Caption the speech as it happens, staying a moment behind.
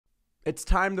It's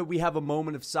time that we have a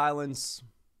moment of silence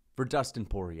for Dustin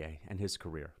Poirier and his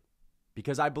career.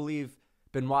 Because I believe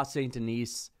Benoit St.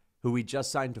 Denis, who we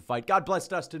just signed to fight, God bless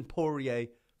Dustin Poirier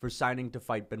for signing to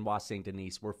fight Benoit St.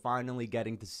 Denis. We're finally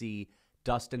getting to see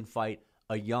Dustin fight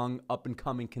a young,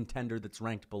 up-and-coming contender that's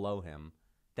ranked below him.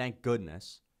 Thank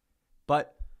goodness.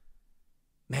 But,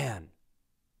 man,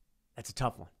 that's a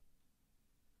tough one.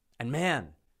 And, man,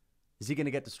 is he going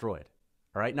to get destroyed?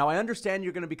 All right. Now, I understand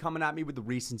you're going to be coming at me with the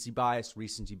recency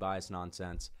bias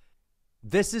nonsense.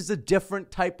 This is a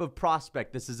different type of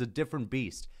prospect. This is a different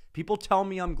beast. People tell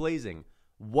me I'm glazing.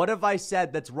 What have I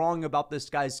said that's wrong about this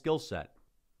guy's skill set?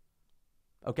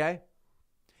 Okay?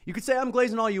 You could say I'm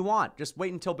glazing all you want. Just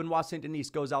wait until Benoit St.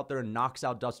 Denis goes out there and knocks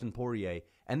out Dustin Poirier,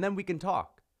 and then we can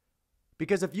talk.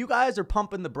 Because if you guys are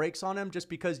pumping the brakes on him just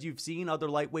because you've seen other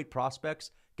lightweight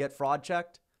prospects get fraud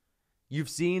checked, you've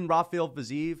seen Rafael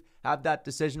Fiziev have that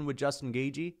decision with Justin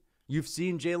Gaethje, you've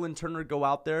seen Jalen Turner go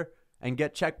out there and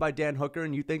get checked by Dan Hooker,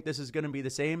 and you think this is going to be the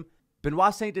same,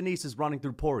 Benoit St. Denis is running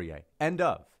through Poirier. End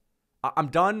of. I'm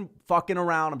done fucking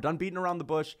around. I'm done beating around the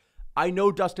bush. I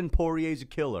know Dustin Poirier's a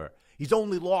killer. He's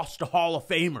only lost to Hall of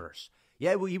Famers.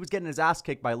 Yeah, well, he was getting his ass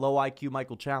kicked by low IQ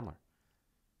Michael Chandler.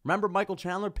 Remember Michael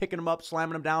Chandler picking him up,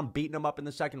 slamming him down, beating him up in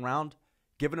the second round,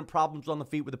 giving him problems on the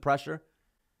feet with the pressure?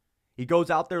 He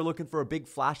goes out there looking for a big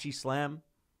flashy slam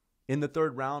in the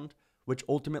third round, which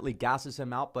ultimately gasses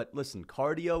him out. But listen,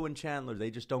 cardio and Chandler, they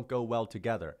just don't go well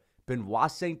together.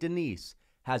 Benoit St. Denis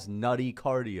has nutty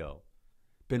cardio.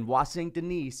 Benoit St.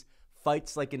 Denis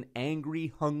fights like an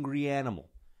angry, hungry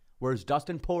animal. Whereas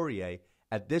Dustin Poirier,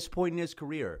 at this point in his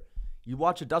career, you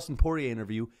watch a Dustin Poirier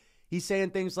interview, he's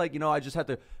saying things like, I just have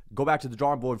to go back to the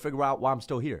drawing board and figure out why I'm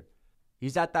still here.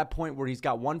 He's at that point where he's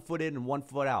got 1 foot in and 1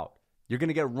 foot out. You're going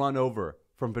to get run over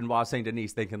from Benoit St.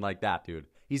 Denis thinking like that, dude.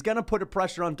 He's going to put a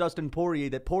pressure on Dustin Poirier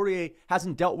that Poirier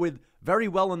hasn't dealt with very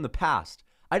well in the past.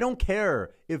 I don't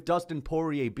care if Dustin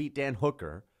Poirier beat Dan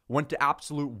Hooker, went to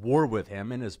absolute war with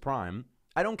him in his prime.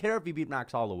 I don't care if he beat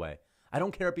Max Holloway. I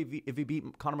don't care if he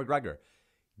beat Conor McGregor.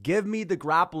 Give me the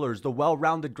grapplers, the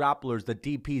well-rounded grapplers that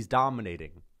DP's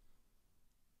dominating.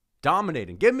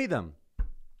 Give me them.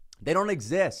 They don't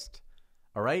exist.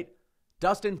 All right?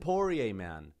 Dustin Poirier,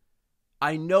 man.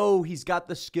 I know he's got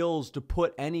the skills to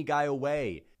put any guy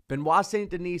away. Benoit St.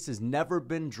 Denis has never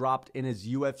been dropped in his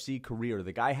UFC career.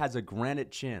 The guy has a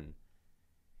granite chin.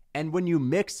 And when you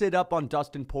mix it up on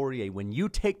Dustin Poirier, when you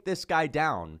take this guy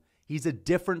down, he's a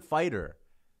different fighter.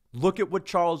 Look at what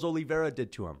Charles Oliveira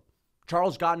did to him.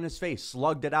 Charles got in his face,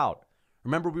 slugged it out.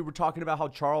 Remember we were talking about how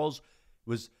Charles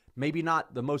was maybe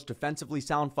not the most defensively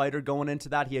sound fighter going into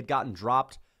that. He had gotten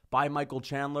dropped by Michael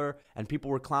Chandler, and people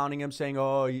were clowning him, saying,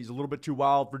 oh, he's a little bit too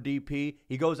wild for DP.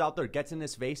 He goes out there, gets in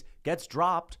his face, gets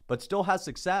dropped, but still has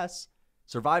success,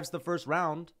 survives the first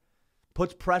round,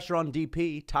 puts pressure on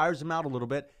DP, tires him out a little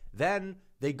bit. Then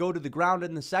they go to the ground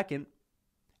in the second,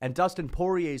 and Dustin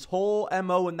Poirier's whole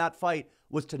MO in that fight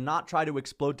was to not try to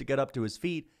explode to get up to his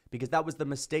feet, because that was the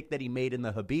mistake that he made in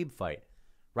the Khabib fight.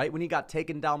 Right when he got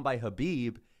taken down by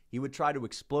Khabib, he would try to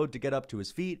explode to get up to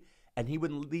his feet, and he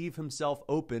would leave himself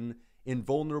open in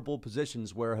vulnerable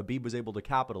positions where Khabib was able to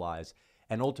capitalize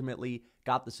and ultimately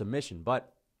got the submission.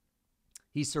 But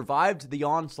he survived the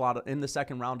onslaught in the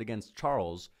second round against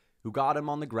Charles, who got him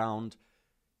on the ground.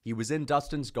 He was in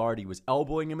Dustin's guard. He was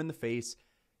elbowing him in the face.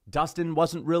 Dustin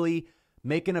wasn't really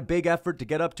making a big effort to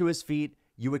get up to his feet.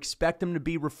 You expect him to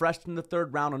be refreshed in the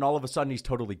third round, and all of a sudden he's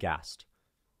totally gassed.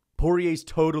 Poirier's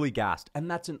totally gassed,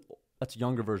 and that's a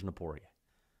younger version of Poirier.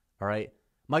 All right?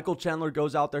 Michael Chandler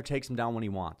goes out there, takes him down when he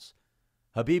wants.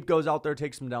 Khabib goes out there,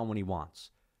 takes him down when he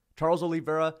wants. Charles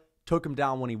Oliveira took him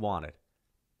down when he wanted.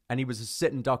 And he was a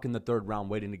sit and duck in the third round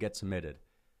waiting to get submitted.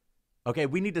 Okay,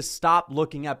 we need to stop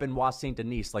looking at Benoit St.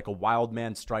 Denis like a wild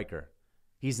man striker.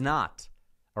 He's not.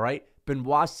 All right?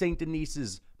 Benoit St.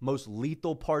 Denis's most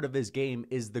lethal part of his game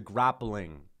is the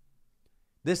grappling.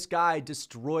 This guy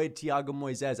destroyed Thiago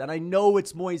Moises, and I know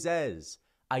it's Moises.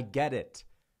 I get it.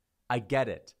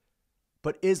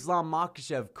 But Islam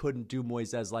Makhachev couldn't do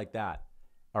Moises like that.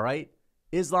 All right?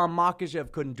 Islam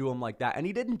Makhachev couldn't do him like that. And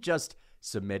he didn't just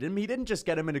submit him. He didn't just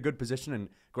get him in a good position and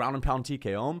ground and pound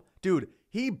TKO him. Dude,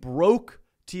 he broke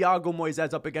Thiago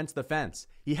Moises up against the fence.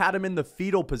 He had him in the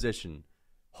fetal position,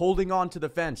 holding on to the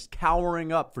fence,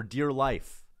 cowering up for dear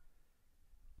life.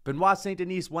 Benoit St.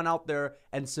 Denis went out there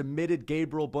and submitted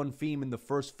Gabriel Bonfim in the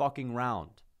first fucking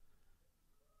round.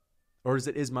 Or is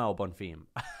it Ismail Bonfim?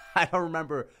 I don't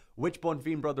remember which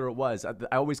Bonfim brother it was. I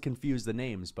always confuse the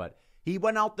names, but he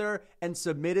went out there and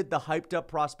submitted the hyped up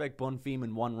prospect Bonfim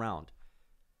in one round.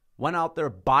 Went out there,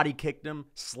 body kicked him,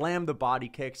 slammed the body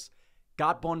kicks,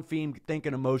 got Bonfim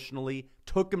thinking emotionally,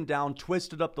 took him down,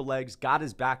 twisted up the legs, got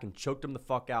his back, and choked him the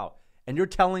fuck out. And you're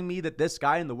telling me that this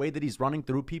guy, in the way that he's running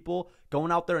through people,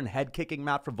 going out there and head kicking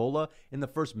Matt Frevola in the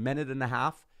first minute and a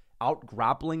half, out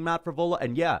grappling Matt Frevola,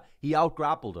 and yeah, he out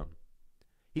grappled him.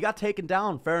 He got taken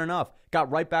down, fair enough, got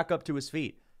right back up to his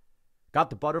feet. Got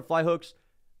the butterfly hooks,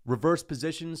 reverse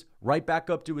positions, right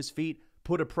back up to his feet,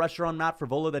 put a pressure on Matt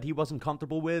Frevola that he wasn't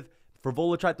comfortable with.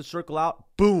 Frevola tried to circle out,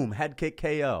 boom, head kick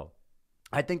KO.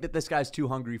 I think that this guy's too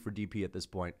hungry for DP at this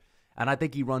point, and I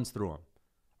think he runs through him.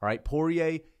 All right,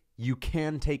 Poirier, you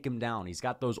can take him down. He's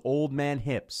got those old man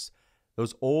hips,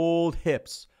 those old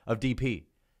hips of DP.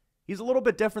 He's a little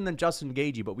bit different than Justin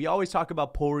Gaethje, but we always talk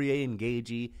about Poirier and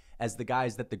Gaethje as the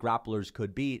guys that the grapplers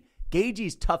could beat.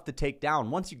 Gaethje's tough to take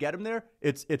down. Once you get him there,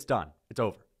 it's done. It's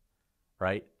over,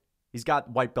 right? He's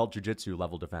got white belt jiu-jitsu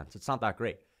level defense. It's not that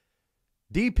great.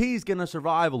 DP's going to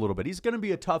survive a little bit. He's going to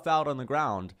be a tough out on the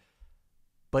ground,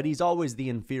 but he's always the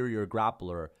inferior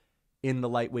grappler in the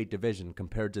lightweight division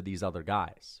compared to these other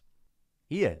guys.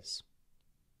 He is.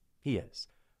 He is.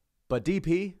 But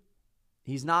DP,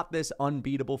 he's not this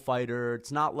unbeatable fighter.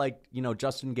 It's not like,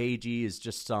 Justin Gaethje is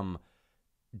just some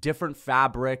different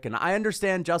fabric. And I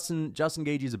understand Justin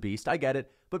Gaethje's a beast. I get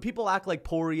it. But people act like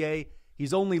Poirier,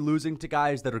 he's only losing to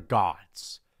guys that are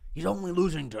gods. He's only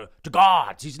losing to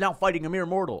gods. He's now fighting a mere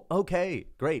mortal. Okay,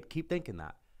 great. Keep thinking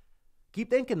that. Keep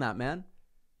thinking that, man.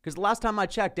 Because the last time I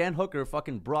checked, Dan Hooker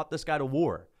fucking brought this guy to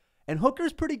war. And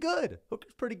Hooker's pretty good.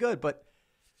 Hooker's pretty good, but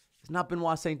he's not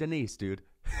Benoit St. Denis, dude.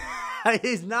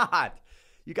 He's not.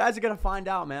 You guys are going to find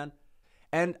out, man.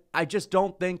 And I just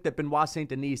don't think that Benoit St.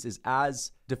 Denis is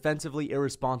as defensively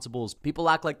irresponsible as people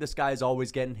act like. This guy is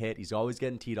always getting hit. He's always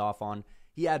getting teed off on.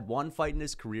 He had one fight in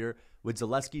his career with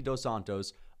Zaleski Dos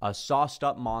Santos, a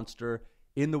sauced-up monster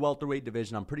in the welterweight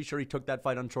division. I'm pretty sure he took that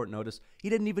fight on short notice. He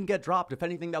didn't even get dropped. If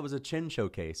anything, that was a chin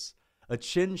showcase. A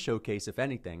chin showcase, if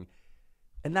anything.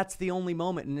 And that's the only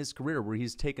moment in his career where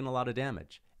he's taken a lot of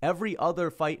damage. Every other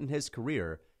fight in his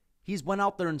career, he's went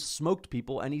out there and smoked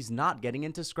people, and he's not getting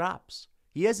into scraps.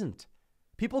 He isn't.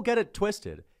 People get it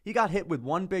twisted. He got hit with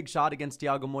one big shot against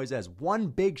Thiago Moises. One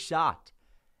big shot.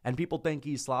 And people think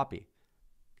he's sloppy.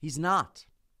 He's not.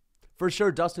 For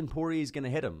sure, Dustin Poirier is going to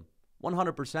hit him.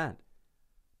 100%.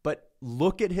 But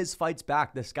look at his fights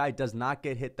back. This guy does not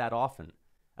get hit that often.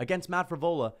 Against Matt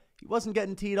Frevola, he wasn't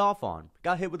getting teed off on.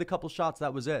 Got hit with a couple shots.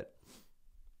 That was it.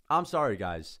 I'm sorry,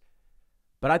 guys.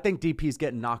 But I think DP's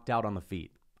getting knocked out on the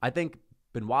feet. I think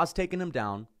Benoit's taking him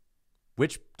down,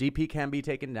 which DP can be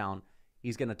taken down.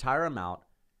 He's going to tire him out.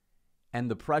 And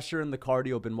the pressure and the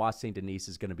cardio Benoit St. Denis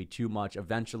is going to be too much.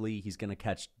 Eventually, he's going to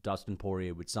catch Dustin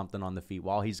Poirier with something on the feet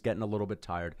while he's getting a little bit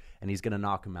tired, and he's going to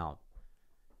knock him out.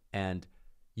 And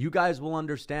you guys will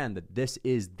understand that this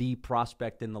is the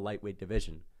prospect in the lightweight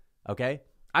division, okay?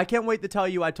 I can't wait to tell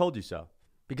you I told you so,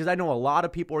 because I know a lot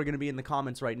of people are going to be in the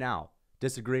comments right now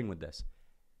disagreeing with this.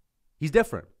 He's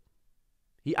different.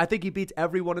 I think he beats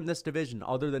everyone in this division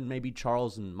other than maybe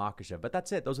Charles and Makhachev, but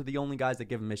that's it. Those are the only guys that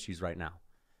give him issues right now.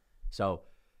 So,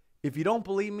 if you don't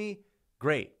believe me,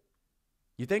 great.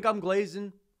 You think I'm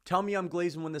glazing? Tell me I'm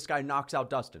glazing when this guy knocks out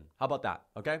Dustin. How about that,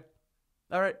 okay?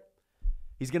 All right.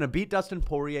 He's going to beat Dustin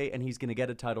Poirier, and he's going to get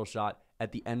a title shot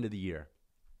at the end of the year.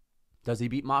 Does he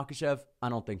beat Makhachev? I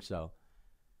don't think so.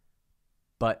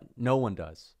 But no one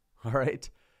does, all right?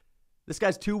 This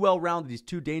guy's too well-rounded. He's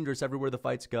too dangerous everywhere the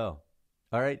fights go,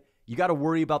 all right? You got to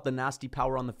worry about the nasty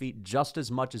power on the feet just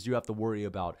as much as you have to worry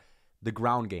about the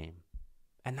ground game.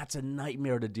 And that's a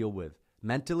nightmare to deal with.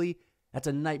 Mentally, that's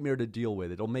a nightmare to deal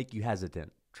with. It'll make you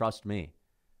hesitant. Trust me.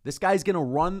 This guy's going to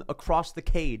run across the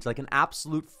cage like an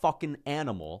absolute fucking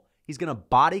animal. He's going to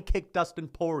body kick Dustin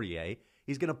Poirier.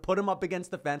 He's going to put him up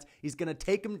against the fence. He's going to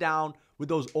take him down with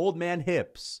those old man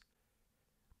hips.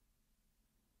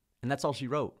 And that's all she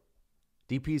wrote.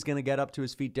 DP's going to get up to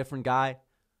his feet. Different guy,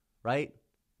 right?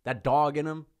 That dog in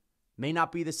him may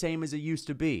not be the same as it used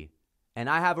to be. And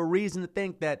I have a reason to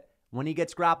think that when he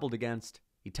gets grappled against,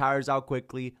 he tires out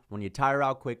quickly. When you tire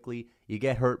out quickly, you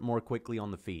get hurt more quickly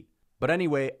on the feet. But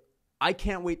anyway, I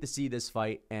can't wait to see this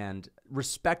fight, and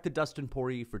respect to Dustin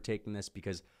Poirier for taking this,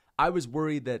 because I was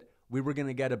worried that we were going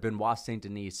to get a Benoit St.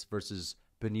 Denis versus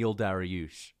Beneil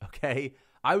Dariush, okay?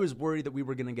 I was worried that we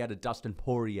were going to get a Dustin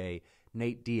Poirier,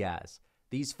 Nate Diaz.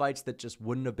 These fights that just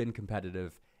wouldn't have been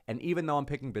competitive. And even though I'm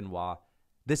picking Benoit,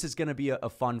 this is going to be a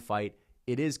fun fight.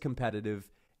 It is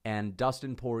competitive. And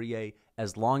Dustin Poirier,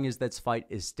 as long as this fight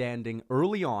is standing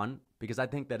early on, because I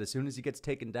think that as soon as he gets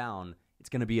taken down, it's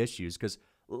going to be issues. Because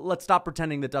let's stop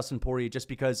pretending that Dustin Poirier, just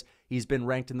because he's been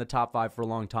ranked in the top 5 for a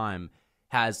long time,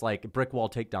 has like brick wall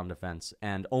takedown defense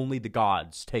and only the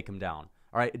gods take him down.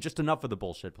 All right, just enough of the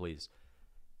bullshit, please.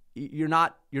 You're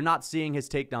not seeing his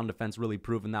takedown defense really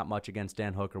proven that much against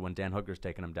Dan Hooker when Dan Hooker's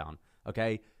taking him down,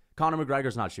 okay? Conor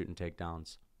McGregor's not shooting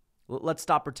takedowns. Let's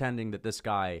stop pretending that this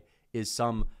guy is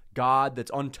some god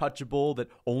that's untouchable, that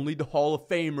only the Hall of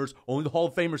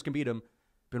Famers can beat him.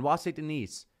 Benoit St.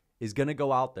 Denis is going to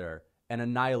go out there and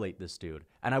annihilate this dude.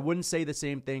 And I wouldn't say the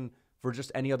same thing for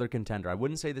just any other contender. I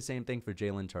wouldn't say the same thing for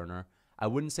Jalen Turner. I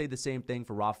wouldn't say the same thing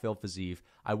for Rafael Fiziev.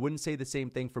 I wouldn't say the same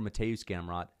thing for Mateusz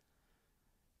Gamrot.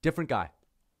 Different guy.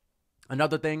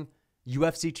 Another thing,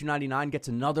 UFC 299 gets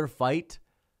another fight.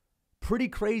 Pretty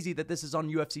crazy that this is on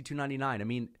UFC 299. I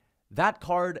mean, that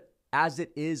card, as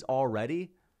it is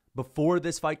already, before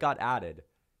this fight got added,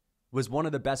 was one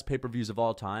of the best pay-per-views of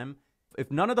all time.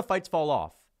 If none of the fights fall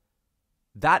off,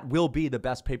 that will be the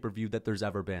best pay-per-view that there's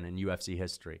ever been in UFC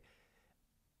history.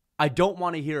 I don't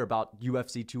want to hear about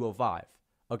UFC 205.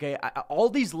 Okay? All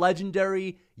these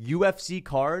legendary UFC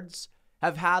cards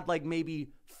have had like maybe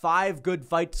 5 good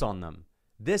fights on them.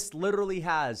 This literally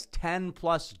has 10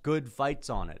 plus good fights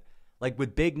on it, like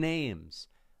with big names.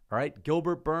 All right,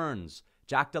 Gilbert Burns,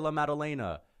 Jack Della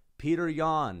Maddalena, Peter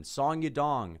Yan, Song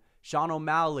Yadong, Sean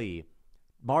O'Malley,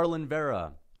 Marlon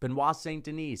Vera, Benoit St.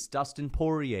 Denis, Dustin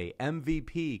Poirier,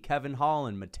 MVP, Kevin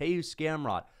Holland, Mateusz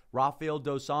Gamrot, Rafael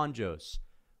Dos Anjos.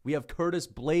 We have Curtis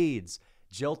Blades,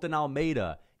 Jilton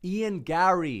Almeida, Ian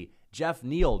Gary, Jeff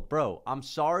Neal. Bro, I'm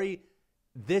sorry.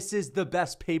 This is the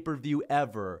best pay-per-view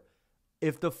ever.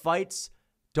 If the fights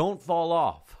don't fall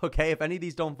off, okay, if any of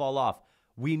these don't fall off,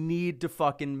 we need to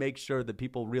fucking make sure that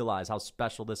people realize how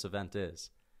special this event is,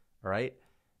 all right?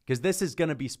 Because this is going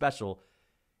to be special.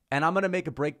 And I'm going to make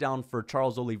a breakdown for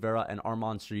Charles Oliveira and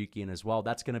Arman Tsarukyan as well.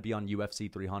 That's going to be on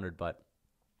UFC 300. But,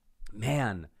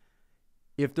 man,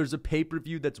 if there's a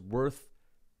pay-per-view that's worth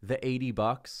the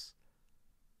 $80,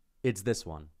 it's this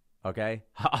one. Okay,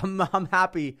 I'm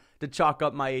happy to chalk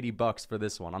up my $80 for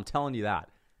this one. I'm telling you that.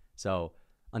 So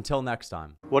until next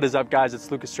time. What is up, guys?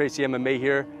 It's Lucas Tracy MMA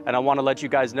here, and I want to let you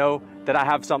guys know that I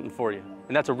have something for you,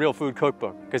 and that's a real food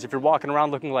cookbook. Because if you're walking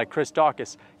around looking like Chris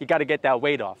Dawkins, you got to get that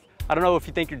weight off. I don't know if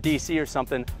you think you're DC or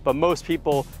something, but most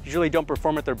people usually don't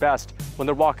perform at their best when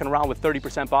they're walking around with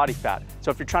 30% body fat.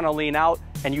 So if you're trying to lean out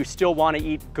and you still want to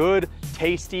eat good,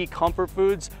 tasty, comfort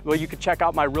foods, well, you could check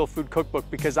out my Real Food Cookbook,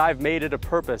 because I've made it a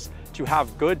purpose to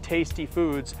have good, tasty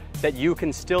foods that you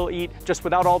can still eat just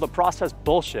without all the processed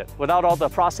bullshit, without all the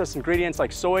processed ingredients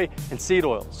like soy and seed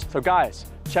oils. So guys,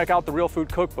 check out the Real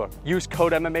Food Cookbook. Use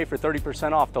code MMA for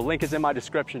 30% off. The link is in my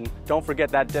description. Don't forget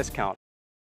that discount.